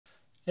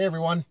Hey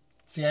everyone,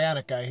 it's the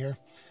Ioniq guy here.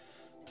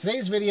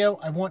 Today's video,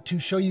 I want to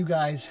show you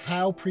guys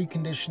how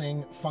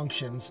preconditioning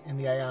functions in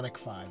the Ioniq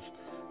 5.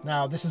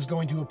 Now, this is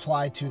going to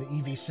apply to the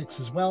EV6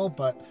 as well,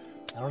 but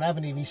I don't have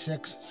an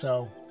EV6,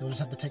 so you'll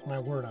just have to take my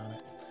word on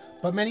it.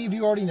 But many of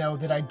you already know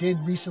that I did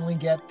recently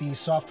get the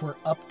software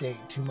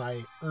update to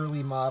my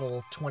early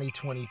model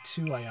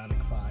 2022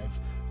 Ioniq 5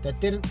 that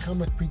didn't come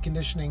with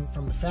preconditioning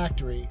from the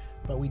factory,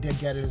 but we did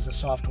get it as a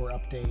software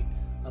update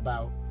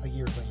about a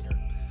year later.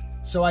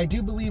 So I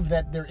do believe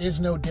that there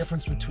is no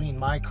difference between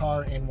my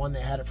car and one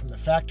that had it from the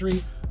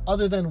factory,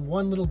 other than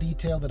one little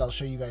detail that I'll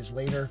show you guys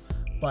later,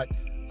 but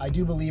I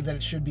do believe that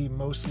it should be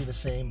mostly the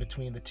same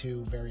between the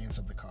two variants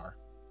of the car.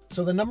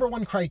 So the number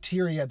one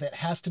criteria that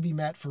has to be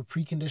met for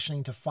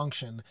preconditioning to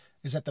function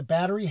is that the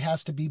battery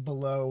has to be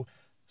below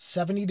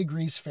 70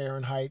 degrees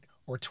Fahrenheit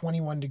or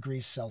 21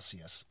 degrees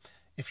Celsius.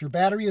 If your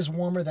battery is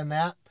warmer than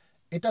that,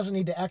 it doesn't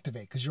need to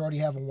activate because you already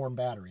have a warm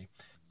battery.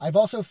 I've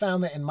also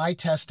found that in my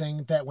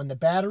testing that when the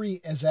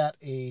battery is at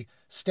a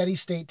steady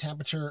state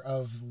temperature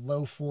of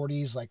low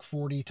 40s, like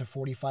 40 to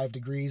 45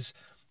 degrees,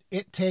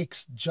 it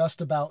takes just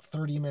about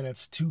 30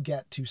 minutes to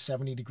get to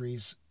 70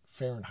 degrees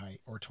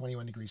Fahrenheit or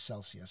 21 degrees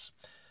Celsius.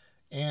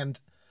 And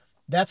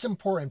that's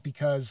important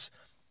because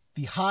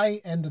the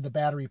high end of the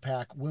battery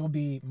pack will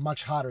be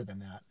much hotter than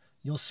that.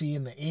 You'll see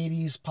in the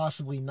 80s,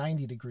 possibly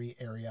 90 degree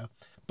area.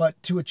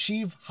 But to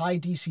achieve high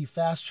DC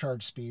fast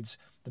charge speeds,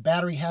 the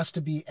battery has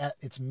to be at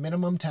its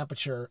minimum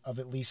temperature of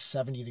at least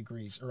 70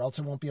 degrees, or else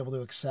it won't be able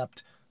to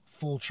accept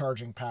full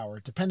charging power,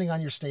 depending on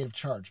your state of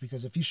charge.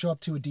 Because if you show up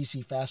to a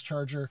DC fast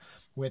charger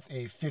with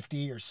a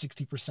 50 or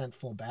 60%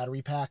 full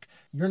battery pack,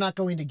 you're not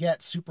going to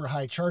get super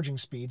high charging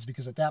speeds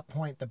because at that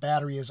point, the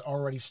battery is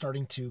already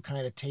starting to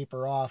kind of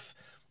taper off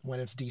when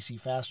it's DC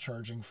fast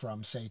charging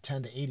from, say,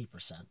 10 to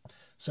 80%.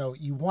 So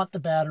you want the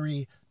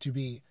battery to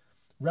be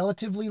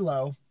relatively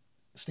low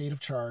state of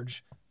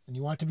charge, and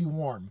you want it to be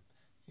warm.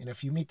 And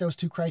if you meet those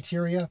two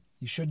criteria,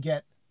 you should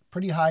get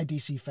pretty high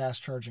DC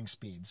fast charging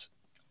speeds.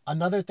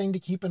 Another thing to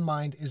keep in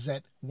mind is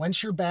that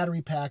once your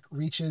battery pack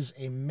reaches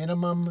a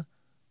minimum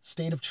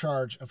state of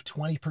charge of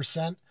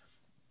 20%,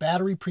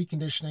 battery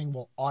preconditioning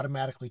will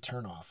automatically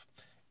turn off.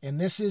 And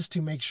this is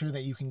to make sure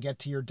that you can get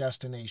to your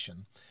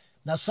destination.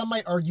 Now, some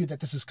might argue that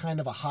this is kind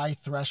of a high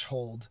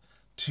threshold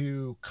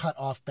to cut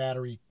off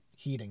battery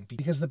heating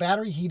because the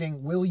battery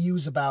heating will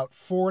use about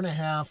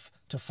 4.5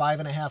 to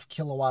 5.5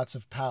 kilowatts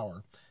of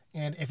power.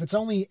 And if it's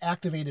only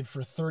activated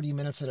for 30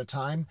 minutes at a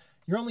time,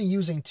 you're only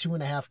using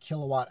 2.5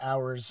 kilowatt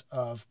hours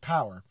of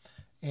power.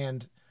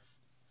 And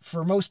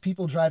for most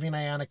people driving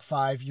an Ioniq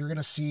 5, you're going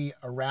to see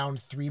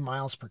around 3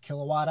 miles per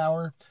kilowatt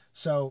hour.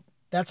 So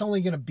that's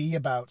only going to be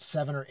about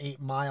 7 or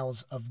 8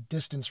 miles of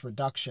distance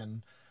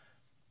reduction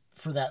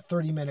for that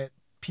 30-minute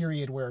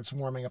period where it's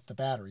warming up the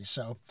battery.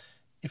 So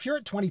if you're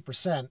at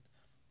 20%,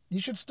 you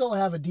should still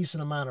have a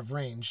decent amount of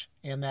range,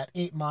 and that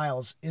 8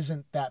 miles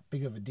isn't that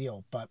big of a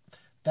deal, but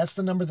that's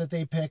the number that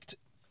they picked.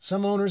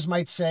 Some owners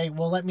might say,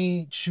 well, let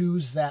me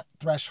choose that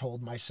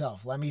threshold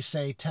myself. Let me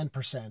say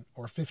 10%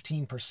 or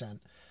 15%.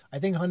 I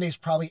think Hyundai's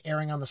probably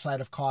erring on the side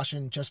of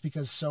caution just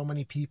because so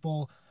many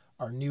people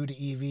are new to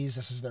EVs.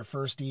 This is their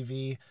first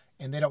EV,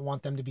 and they don't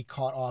want them to be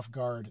caught off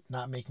guard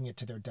not making it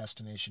to their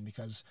destination,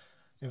 because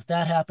if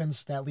that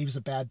happens, that leaves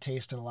a bad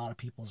taste in a lot of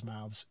people's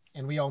mouths,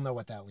 and we all know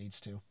what that leads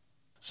to.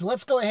 So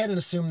let's go ahead and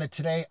assume that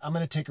today I'm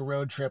going to take a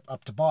road trip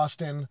up to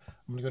Boston.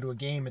 I'm going to go to a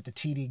game at the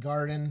TD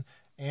Garden,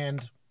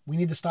 and we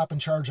need to stop and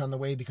charge on the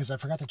way because I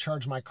forgot to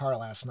charge my car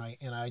last night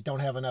and I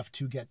don't have enough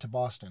to get to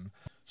Boston.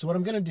 So what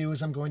I'm going to do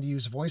is I'm going to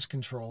use voice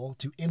control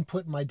to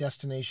input my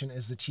destination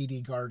as the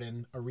TD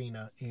Garden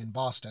Arena in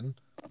Boston.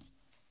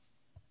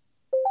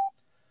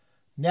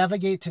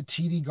 Navigate to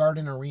TD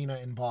Garden Arena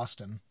in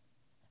Boston.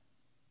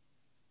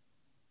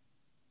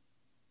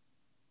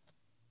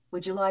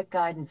 Would you like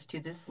guidance to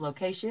this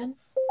location?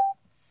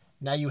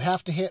 Now you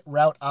have to hit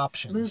route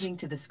options. Moving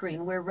to the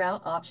screen where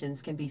route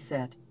options can be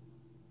set.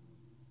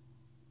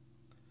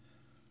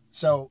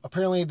 So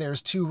apparently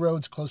there's 2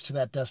 roads close to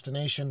that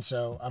destination,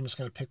 so I'm just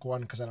going to pick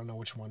one because I don't know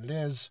which one it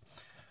is.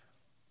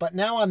 But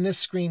now on this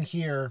screen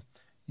here,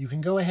 you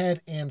can go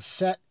ahead and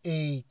set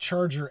a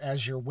charger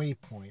as your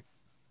waypoint.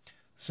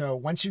 So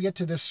once you get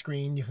to this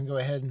screen, you can go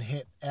ahead and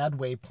hit add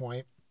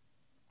waypoint.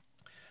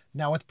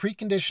 Now with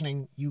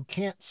preconditioning, you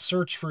can't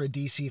search for a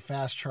DC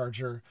fast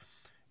charger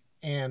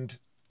and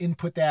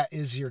input that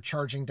as your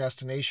charging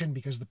destination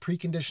because the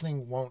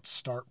preconditioning won't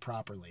start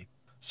properly.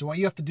 So what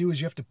you have to do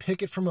is you have to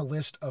pick it from a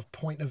list of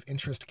point of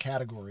interest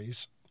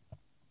categories,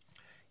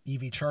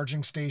 EV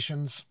charging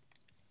stations.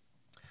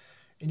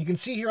 And you can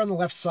see here on the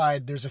left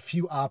side, there's a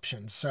few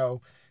options.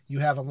 So you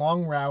have a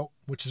long route,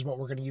 which is what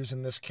we're going to use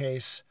in this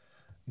case,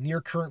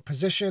 near current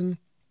position,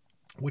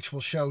 which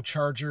will show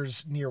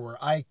chargers near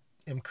where I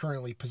am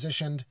currently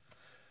positioned,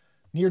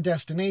 near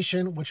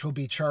destination, which will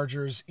be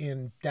chargers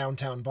in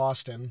downtown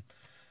Boston.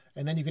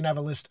 And then you can have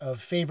a list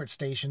of favorite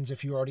stations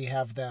if you already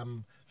have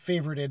them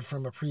favorited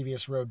from a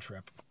previous road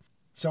trip.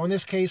 So in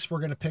this case, we're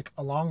going to pick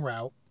a long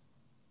route.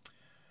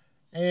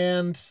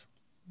 And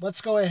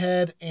let's go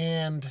ahead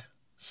and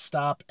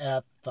stop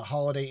at the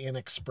Holiday Inn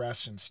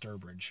Express in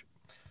Sturbridge.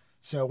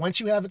 So once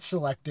you have it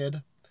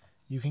selected,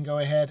 you can go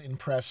ahead and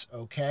press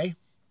OK.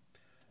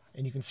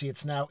 And you can see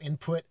it's now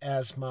input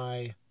as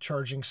my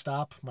charging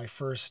stop, my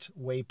first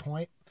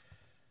waypoint.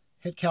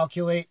 Hit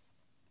calculate.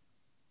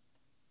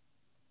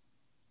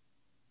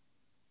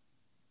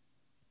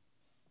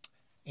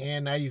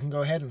 And now you can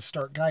go ahead and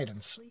start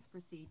guidance. Please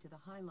proceed to the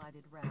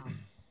highlighted route.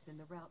 Then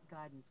the route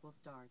guidance will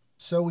start.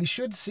 So we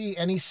should see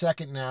any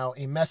second now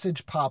a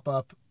message pop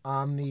up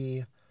on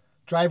the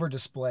driver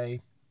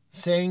display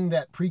saying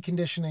that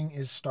preconditioning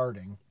is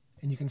starting.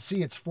 And you can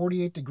see it's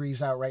 48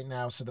 degrees out right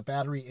now, so the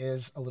battery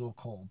is a little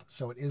cold.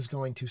 So it is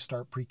going to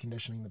start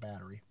preconditioning the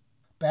battery.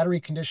 Battery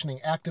conditioning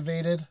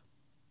activated.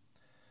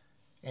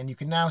 And you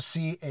can now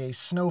see a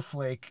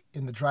snowflake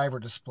in the driver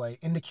display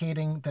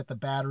indicating that the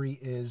battery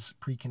is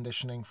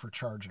preconditioning for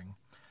charging.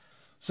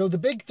 So the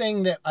big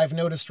thing that I've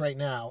noticed right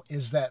now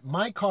is that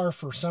my car,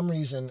 for some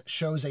reason,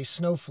 shows a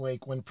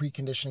snowflake when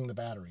preconditioning the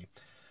battery.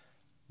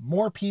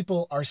 More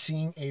people are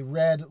seeing a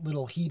red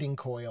little heating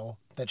coil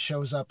that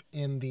shows up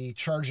in the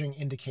charging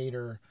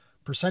indicator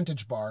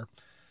percentage bar,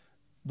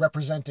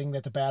 representing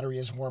that the battery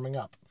is warming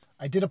up.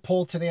 I did a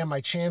poll today on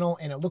my channel,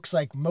 and it looks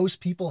like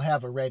most people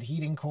have a red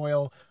heating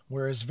coil,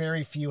 whereas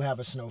very few have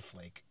a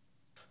snowflake.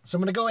 So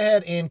I'm going to go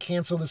ahead and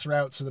cancel this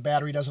route so the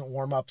battery doesn't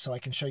warm up so I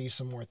can show you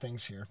some more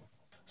things here.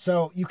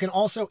 So you can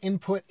also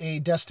input a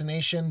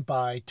destination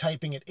by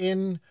typing it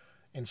in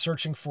and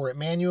searching for it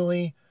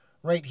manually.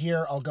 Right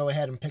here, I'll go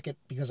ahead and pick it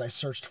because I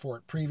searched for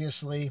it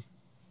previously.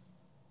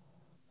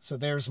 So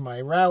there's my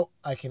route.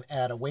 I can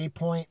add a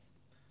waypoint.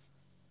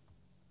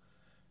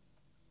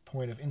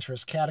 Point of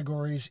interest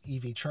categories,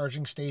 EV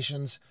charging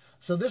stations.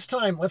 So this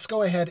time, let's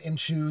go ahead and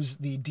choose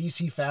the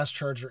DC fast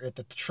charger at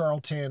the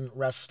Charlton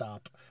rest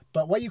stop.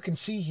 But what you can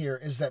see here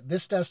is that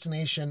this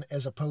destination,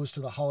 as opposed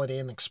to the Holiday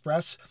Inn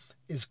Express,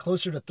 is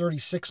closer to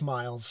 36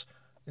 miles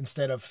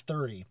instead of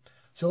 30.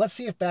 So let's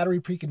see if battery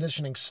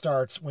preconditioning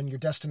starts when your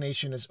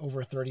destination is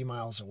over 30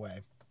 miles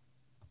away.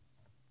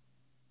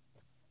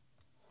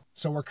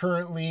 So we're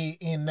currently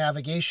in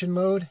navigation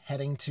mode,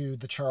 heading to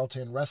the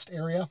Charlton rest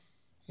area.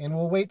 And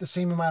we'll wait the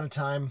same amount of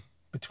time,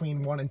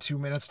 between 1 and 2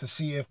 minutes, to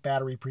see if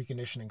battery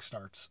preconditioning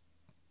starts.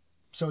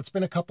 So it's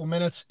been a couple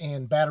minutes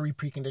and battery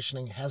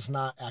preconditioning has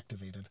not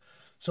activated.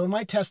 So in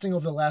my testing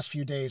over the last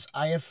few days,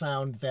 I have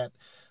found that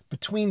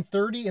between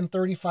 30 and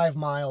 35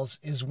 miles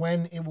is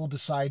when it will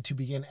decide to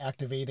begin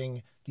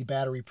activating the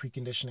battery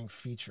preconditioning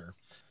feature.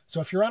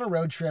 So if you're on a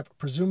road trip,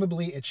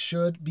 presumably it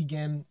should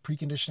begin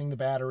preconditioning the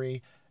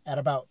battery at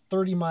about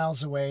 30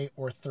 miles away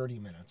or 30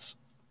 minutes.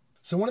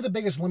 So one of the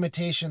biggest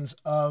limitations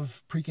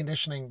of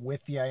preconditioning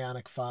with the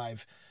Ioniq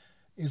 5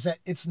 is that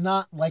it's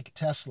not like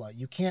Tesla.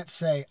 You can't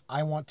say,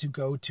 I want to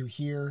go to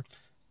here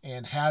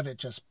and have it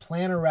just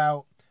plan a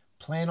route,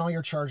 plan all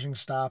your charging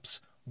stops,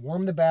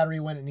 warm the battery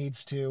when it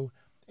needs to,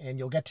 and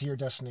you'll get to your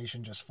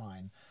destination just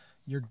fine.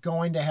 You're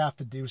going to have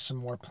to do some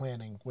more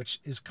planning, which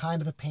is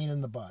kind of a pain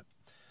in the butt.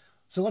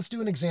 So let's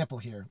do an example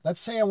here.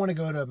 Let's say I want to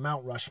go to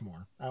Mount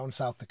Rushmore out in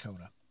South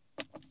Dakota.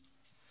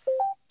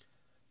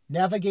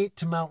 Navigate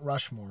to Mount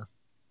Rushmore.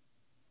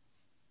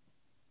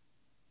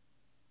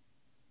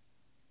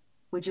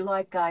 Would you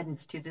like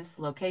guidance to this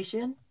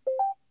location?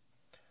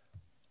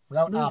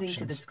 Route Moving options.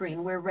 to the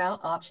screen where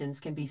route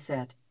options can be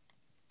set.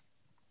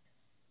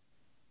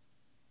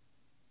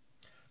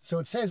 So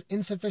it says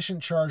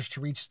insufficient charge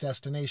to reach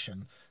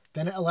destination.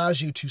 Then it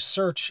allows you to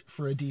search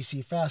for a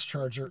DC fast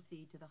charger.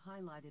 Proceed to the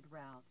highlighted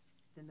route.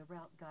 Then the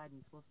route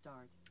guidance will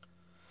start.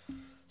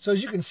 So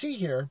as you can see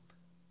here,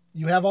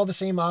 you have all the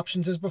same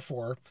options as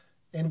before,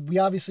 and we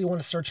obviously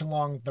want to search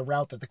along the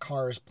route that the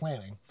car is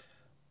planning.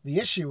 The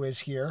issue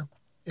is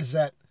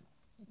that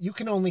you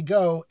can only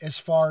go as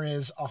far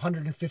as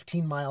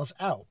 115 miles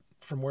out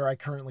from where I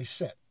currently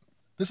sit.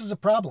 This is a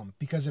problem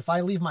because if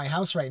I leave my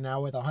house right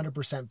now with a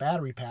 100%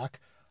 battery pack,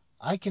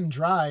 I can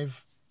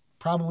drive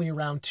probably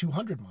around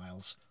 200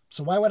 miles.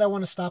 So why would I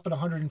want to stop at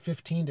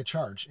 115 to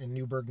charge in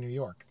Newburgh, New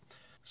York?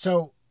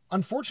 So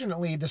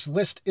unfortunately, this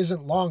list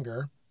isn't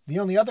longer. The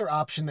only other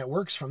option that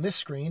works from this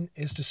screen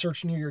is to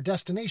search near your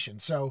destination.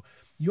 So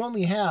you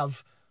only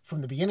have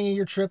from the beginning of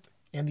your trip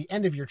and the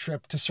end of your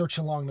trip to search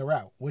along the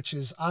route, which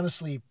is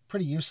honestly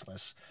pretty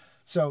useless.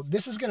 So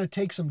this is going to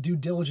take some due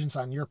diligence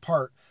on your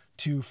part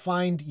to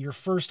find your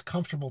first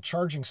comfortable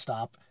charging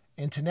stop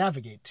and to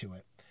navigate to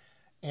it.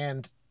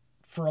 And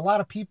for a lot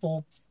of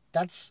people,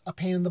 that's a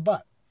pain in the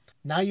butt.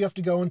 Now you have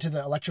to go into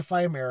the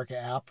Electrify America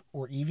app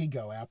or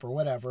EVgo app or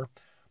whatever,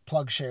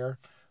 PlugShare,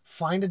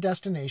 find a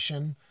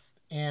destination,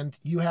 and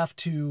you have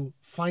to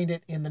find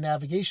it in the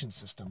navigation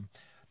system.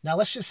 Now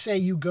let's just say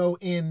you go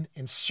in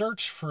and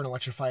search for an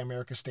Electrify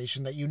America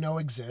station that you know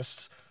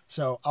exists.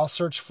 So I'll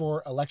search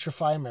for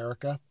Electrify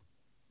America.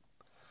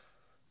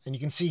 And you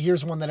can see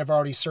here's one that I've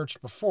already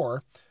searched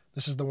before.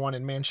 This is the one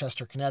in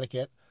Manchester,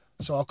 Connecticut.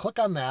 So I'll click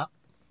on that.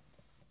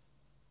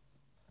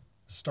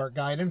 Start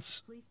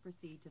guidance. Please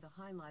proceed to the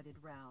highlighted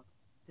route.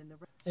 Then the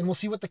and we'll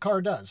see what the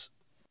car does.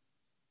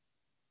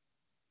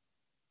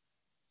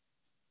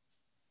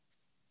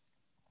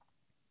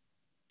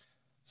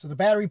 So the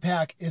battery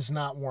pack is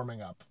not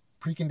warming up.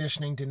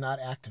 Preconditioning did not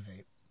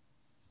activate.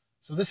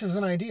 So this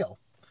isn't ideal.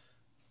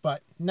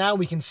 But now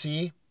we can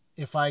see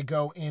if I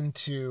go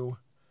into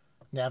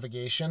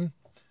navigation,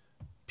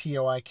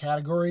 POI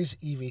categories,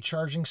 EV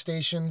charging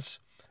stations,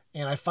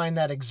 and I find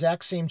that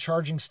exact same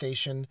charging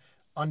station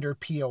under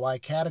POI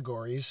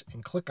categories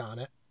and click on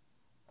it,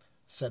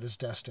 set as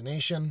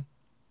destination,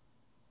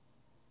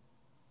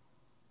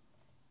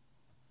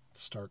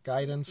 start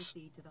guidance.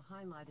 Proceed to the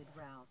highlighted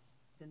route,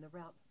 then the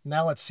route.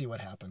 Now let's see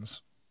what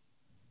happens.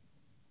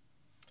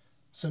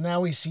 So now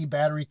we see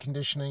battery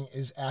conditioning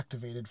is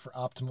activated for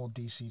optimal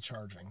DC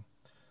charging.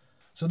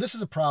 So this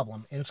is a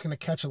problem, and it's going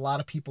to catch a lot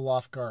of people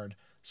off guard,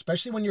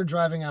 especially when you're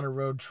driving on a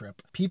road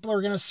trip. People are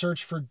going to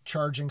search for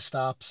charging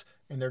stops,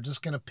 and they're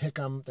just going to pick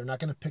them. They're not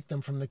going to pick them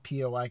from the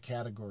POI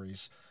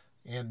categories,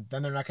 and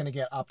then they're not going to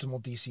get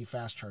optimal DC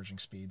fast charging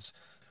speeds.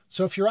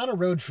 So if you're on a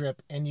road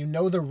trip and you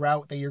know the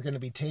route that you're going to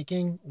be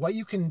taking, what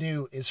you can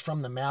do is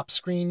from the map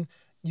screen,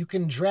 you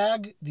can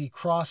drag the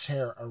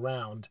crosshair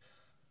around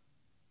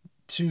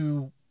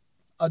to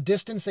a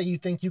distance that you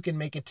think you can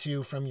make it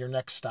to from your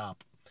next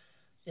stop.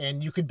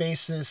 And you could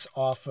base this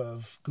off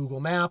of Google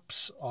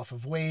Maps, off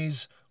of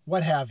Waze,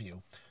 what have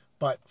you.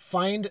 But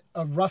find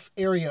a rough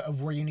area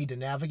of where you need to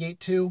navigate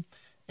to.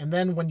 And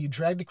then when you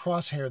drag the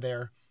crosshair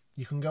there,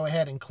 you can go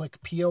ahead and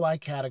click POI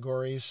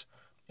categories.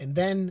 And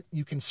then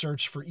you can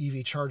search for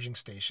EV charging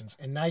stations.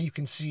 And now you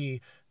can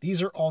see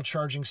these are all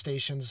charging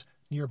stations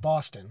near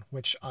Boston,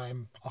 which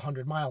I'm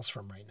 100 miles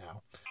from right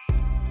now.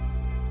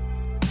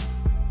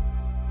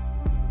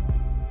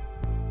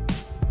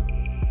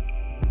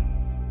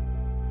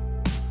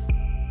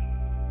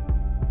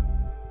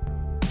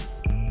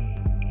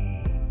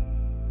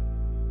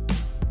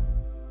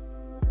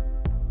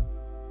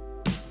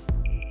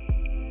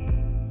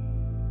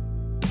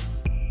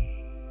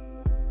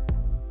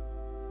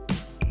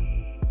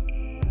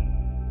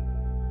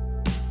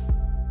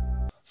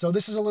 So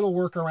this is a little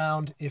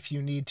workaround if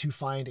you need to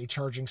find a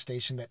charging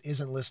station that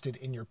isn't listed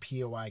in your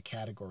POI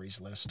categories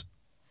list.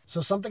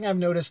 So something I've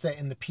noticed that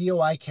in the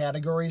POI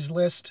categories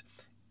list,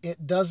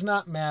 it does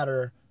not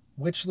matter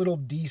which little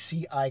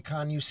DC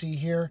icon you see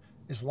here.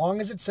 As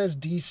long as it says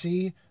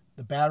DC,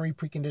 the battery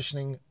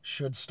preconditioning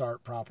should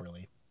start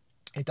properly.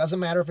 It doesn't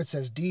matter if it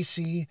says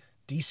DC,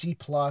 DC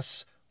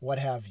plus, what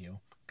have you,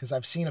 because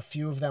I've seen a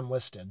few of them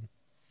listed.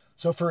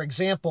 So for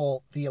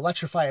example, the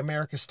Electrify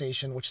America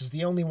station, which is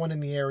the only one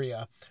in the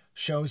area,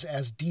 shows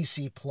as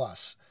DC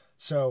plus.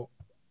 So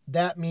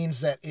that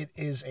means that it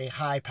is a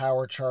high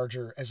power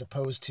charger as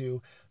opposed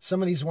to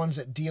some of these ones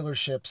at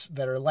dealerships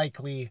that are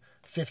likely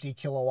 50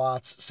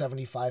 kilowatts,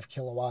 75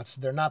 kilowatts.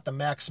 They're not the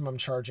maximum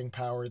charging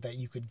power that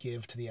you could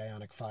give to the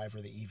Ioniq 5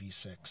 or the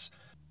EV6.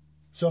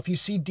 So if you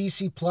see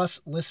DC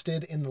plus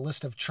listed in the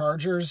list of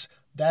chargers,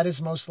 that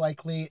is most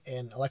likely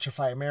an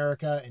Electrify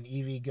America, an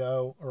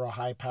EVgo, or a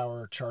high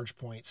power charge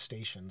point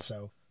station.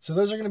 So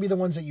those are going to be the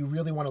ones that you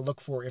really want to look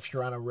for if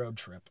you're on a road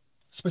trip.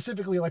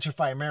 Specifically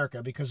Electrify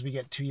America, because we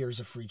get 2 years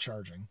of free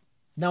charging.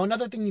 Now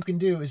another thing you can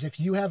do is if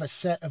you have a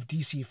set of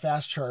DC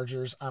fast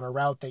chargers on a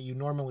route that you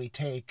normally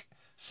take,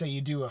 say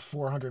you do a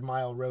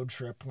 400-mile road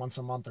trip once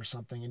a month or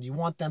something, and you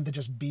want them to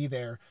just be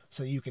there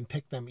so that you can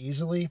pick them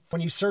easily.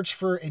 When you search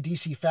for a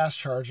DC fast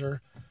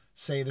charger,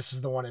 say this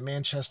is the one in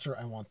Manchester,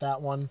 I want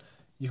that one,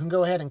 you can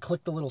go ahead and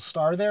click the little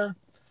star there,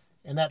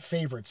 and that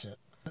favorites it.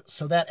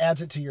 So that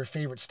adds it to your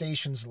favorite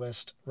stations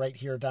list right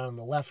here down on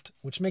the left,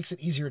 which makes it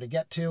easier to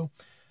get to.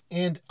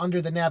 And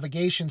under the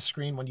navigation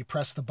screen, when you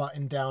press the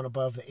button down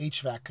above the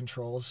HVAC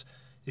controls,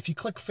 if you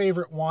click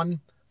favorite one,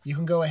 you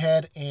can go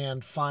ahead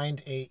and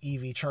find a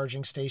EV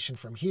charging station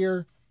from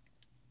here.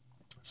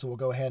 So we'll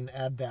go ahead and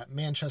add that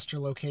Manchester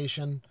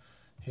location,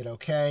 hit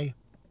OK.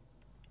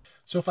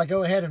 So if I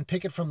go ahead and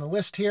pick it from the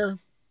list here,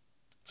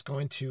 it's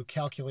going to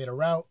calculate a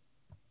route,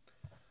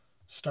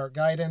 start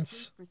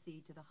guidance. Please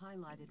proceed to the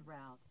highlighted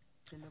route,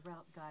 then the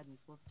route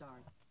guidance will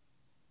start.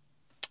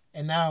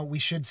 And now we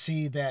should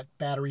see that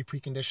battery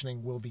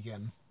preconditioning will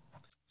begin.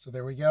 So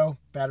there we go,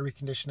 battery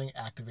conditioning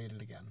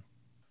activated again.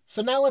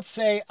 So now let's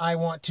say I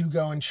want to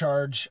go and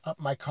charge up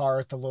my car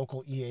at the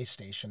local EA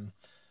station.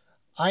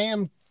 I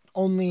am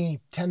only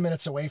 10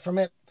 minutes away from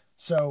it.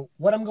 So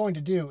what I'm going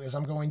to do is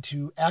I'm going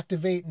to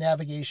activate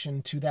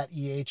navigation to that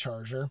EA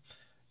charger.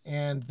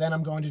 And then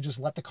I'm going to just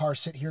let the car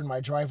sit here in my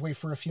driveway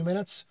for a few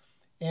minutes.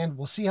 And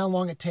we'll see how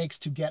long it takes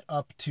to get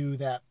up to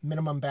that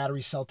minimum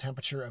battery cell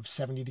temperature of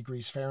 70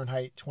 degrees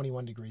Fahrenheit,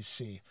 21 degrees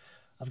C.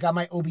 I've got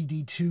my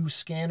OBD2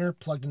 scanner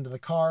plugged into the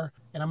car,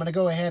 and I'm going to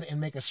go ahead and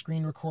make a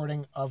screen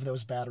recording of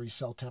those battery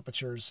cell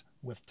temperatures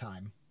with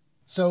time.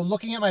 So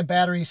looking at my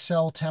battery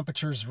cell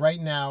temperatures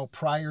right now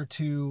prior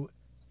to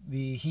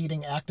the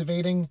heating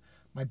activating,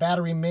 my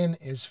battery min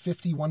is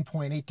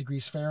 51.8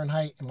 degrees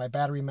Fahrenheit, and my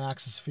battery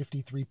max is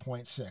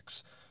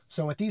 53.6.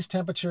 So at these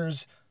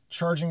temperatures,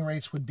 charging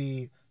rates would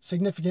be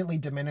significantly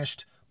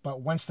diminished,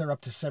 but once they're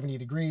up to 70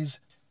 degrees,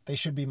 they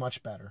should be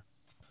much better.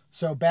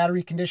 So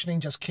battery conditioning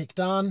just kicked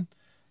on,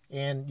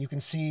 and you can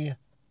see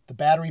the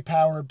battery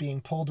power being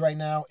pulled right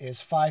now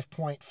is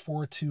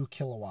 5.42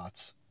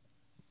 kilowatts.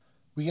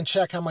 We can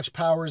check how much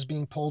power is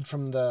being pulled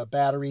from the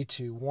battery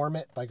to warm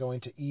it by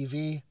going to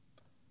EV,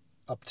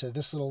 up to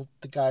this little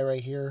guy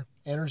right here,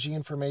 energy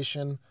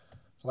information,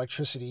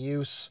 electricity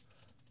use.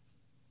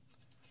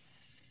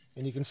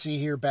 And you can see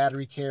here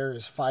battery care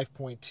is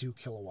 5.2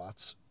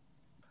 kilowatts.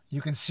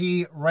 You can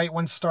see right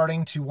when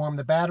starting to warm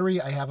the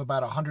battery, I have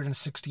about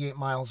 168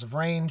 miles of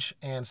range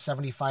and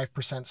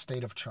 75%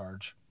 state of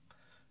charge.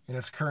 And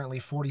it's currently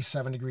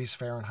 47 degrees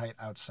Fahrenheit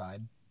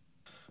outside.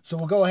 So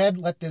we'll go ahead,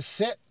 let this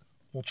sit.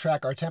 We'll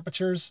track our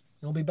temperatures,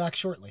 and we'll be back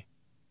shortly.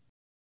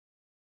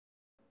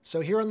 So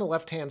here on the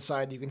left-hand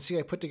side, you can see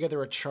I put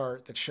together a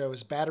chart that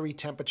shows battery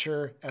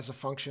temperature as a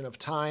function of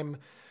time.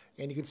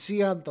 And you can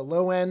see on the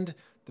low end,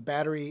 the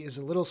battery is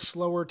a little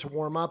slower to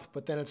warm up,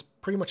 but then it's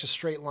pretty much a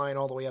straight line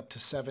all the way up to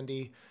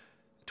 70,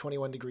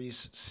 21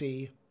 degrees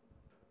C.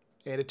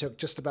 And it took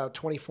just about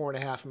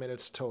 24.5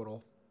 minutes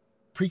total.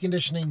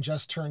 Preconditioning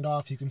just turned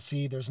off. You can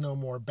see there's no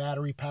more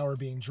battery power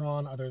being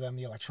drawn other than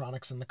the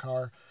electronics in the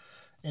car.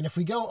 And if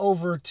we go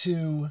over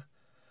to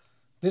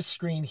this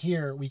screen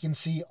here, we can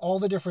see all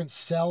the different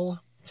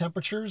cell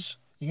temperatures.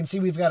 You can see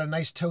we've got a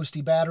nice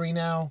toasty battery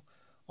now.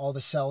 All the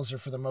cells are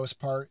for the most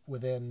part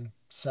within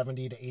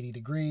 70 to 80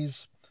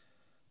 degrees.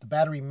 The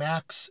battery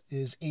max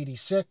is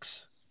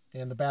 86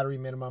 and the battery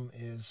minimum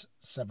is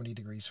 70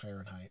 degrees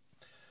Fahrenheit.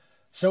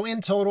 So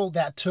in total,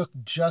 that took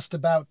just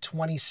about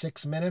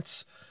 26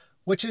 minutes,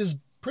 which is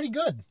pretty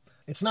good.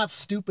 It's not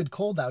stupid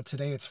cold out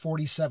today. It's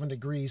 47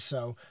 degrees,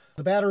 so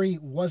the battery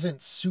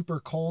wasn't super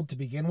cold to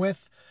begin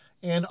with.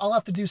 And I'll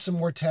have to do some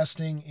more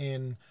testing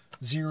in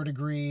 0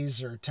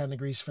 degrees or 10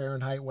 degrees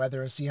Fahrenheit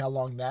weather and see how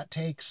long that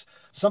takes.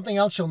 Something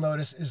else you'll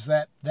notice is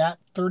that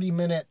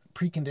 30-minute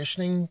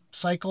preconditioning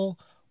cycle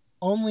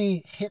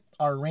only hit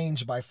our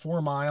range by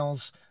 4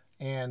 miles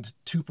and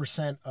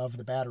 2% of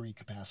the battery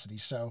capacity.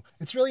 So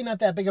it's really not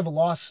that big of a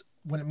loss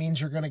when it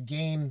means you're going to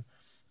gain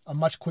a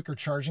much quicker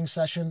charging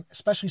session,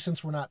 especially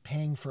since we're not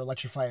paying for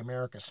Electrify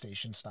America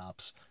station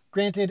stops.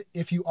 Granted,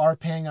 if you are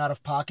paying out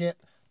of pocket,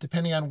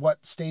 depending on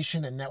what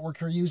station and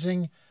network you're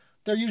using,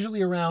 they're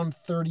usually around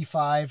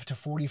 35 to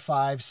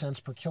 45 cents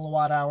per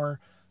kilowatt hour.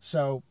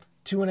 So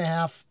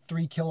 2.5,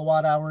 3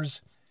 kilowatt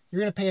hours, you're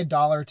going to pay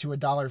 $1 to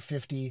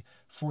 $1.50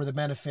 for the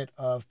benefit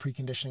of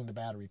preconditioning the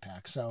battery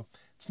pack. So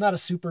it's not a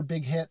super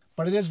big hit,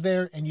 but it is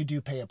there and you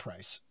do pay a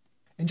price.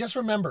 And just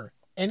remember,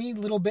 any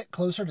little bit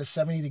closer to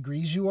 70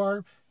 degrees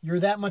you're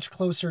that much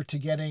closer to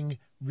getting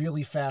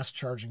really fast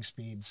charging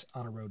speeds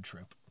on a road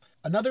trip.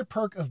 Another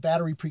perk of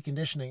battery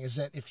preconditioning is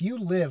that if you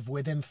live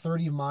within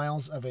 30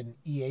 miles of an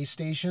EA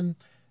station,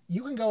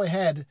 you can go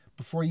ahead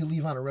before you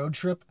leave on a road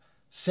trip,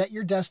 set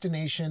your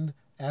destination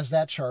as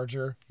that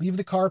charger, leave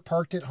the car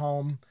parked at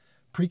home,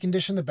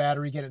 precondition the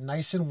battery, get it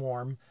nice and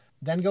warm,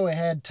 then go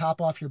ahead,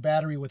 top off your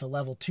battery with a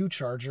level 2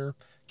 charger,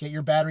 get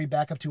your battery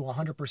back up to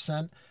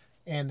 100%,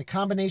 and the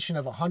combination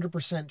of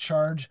 100%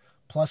 charge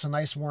plus a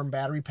nice warm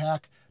battery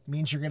pack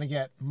means you're going to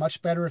get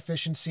much better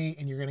efficiency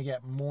and you're going to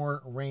get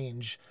more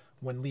range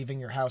when leaving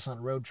your house on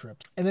a road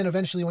trip. And then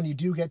eventually when you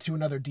do get to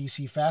another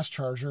DC fast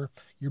charger,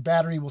 your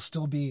battery will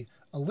still be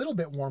a little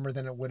bit warmer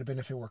than it would have been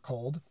if it were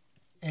cold.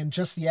 And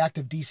just the act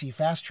of DC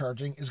fast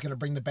charging is going to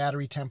bring the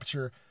battery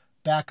temperature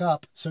back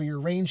up, so your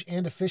range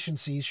and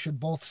efficiencies should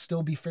both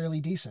still be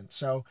fairly decent.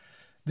 So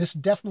this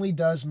definitely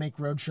does make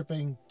road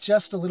tripping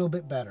just a little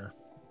bit better.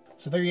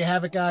 So there you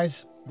have it,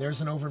 guys.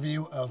 There's an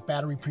overview of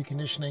battery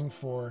preconditioning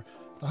for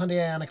the Hyundai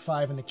Ioniq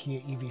 5 and the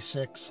Kia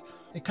EV6.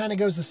 It kind of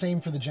goes the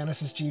same for the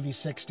Genesis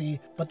GV60,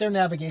 but their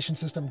navigation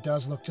system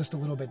does look just a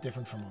little bit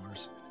different from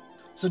ours.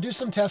 So do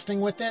some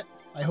testing with it.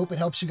 I hope it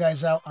helps you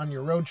guys out on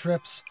your road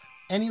trips.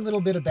 Any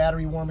little bit of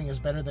battery warming is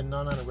better than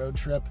none on a road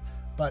trip.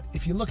 But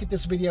if you look at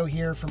this video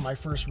here from my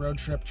first road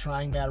trip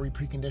trying battery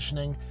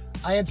preconditioning,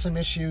 I had some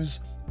issues.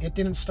 It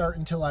didn't start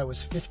until I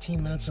was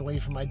 15 minutes away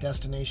from my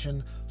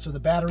destination, so the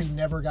battery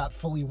never got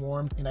fully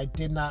warmed, and I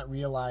did not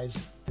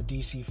realize the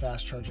DC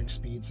fast charging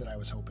speeds that I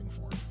was hoping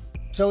for.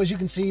 So as you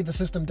can see, the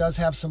system does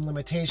have some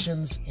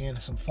limitations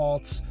and some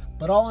faults,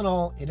 but all in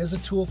all, it is a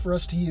tool for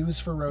us to use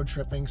for road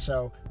tripping,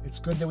 so it's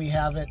good that we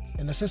have it.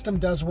 And the system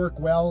does work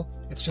well,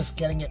 it's just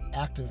getting it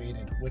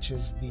activated, which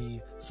is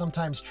the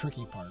sometimes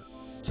tricky part.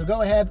 So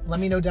go ahead, let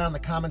me know down in the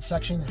comments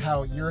section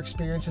how your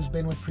experience has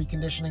been with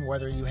preconditioning,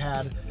 whether you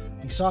had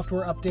the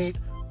software update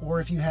or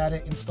if you had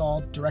it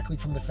installed directly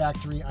from the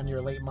factory on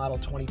your late model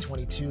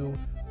 2022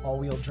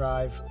 all-wheel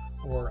drive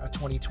or a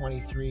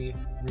 2023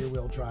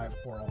 rear-wheel drive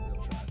or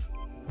all-wheel drive.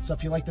 So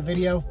if you like the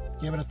video,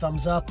 give it a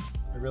thumbs up.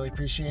 I really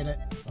appreciate it.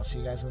 I'll see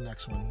you guys in the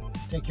next one.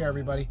 Take care,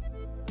 everybody.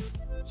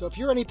 So if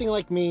you're anything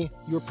like me,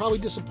 you were probably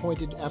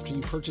disappointed after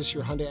you purchased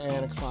your Hyundai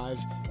Ioniq 5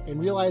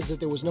 and realized that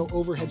there was no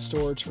overhead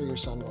storage for your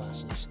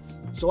sunglasses.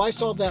 So I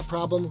solved that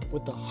problem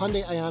with the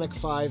Hyundai Ioniq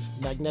 5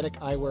 magnetic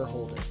eyewear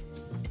holder.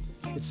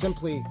 It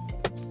simply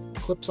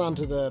clips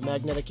onto the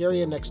magnetic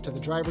area next to the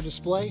driver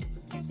display,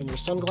 and your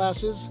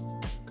sunglasses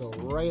go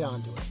right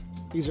onto it.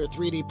 These are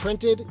 3D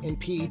printed in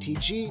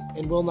PETG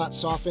and will not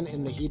soften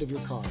in the heat of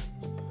your car.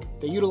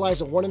 They utilize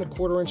a 1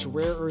 1/4 inch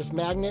rare earth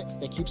magnet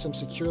that keeps them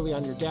securely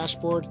on your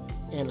dashboard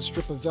and a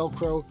strip of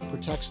Velcro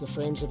protects the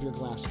frames of your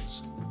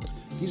glasses.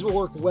 These will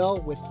work well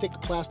with thick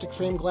plastic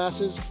frame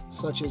glasses,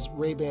 such as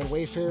Ray-Ban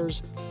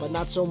Wayfarers, but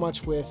not so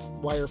much with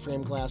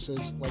wireframe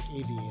glasses like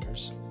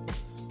aviators.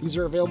 These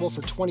are available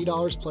for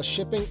 $20 plus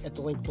shipping at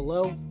the link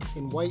below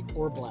in white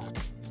or black.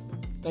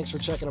 Thanks for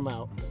checking them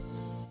out.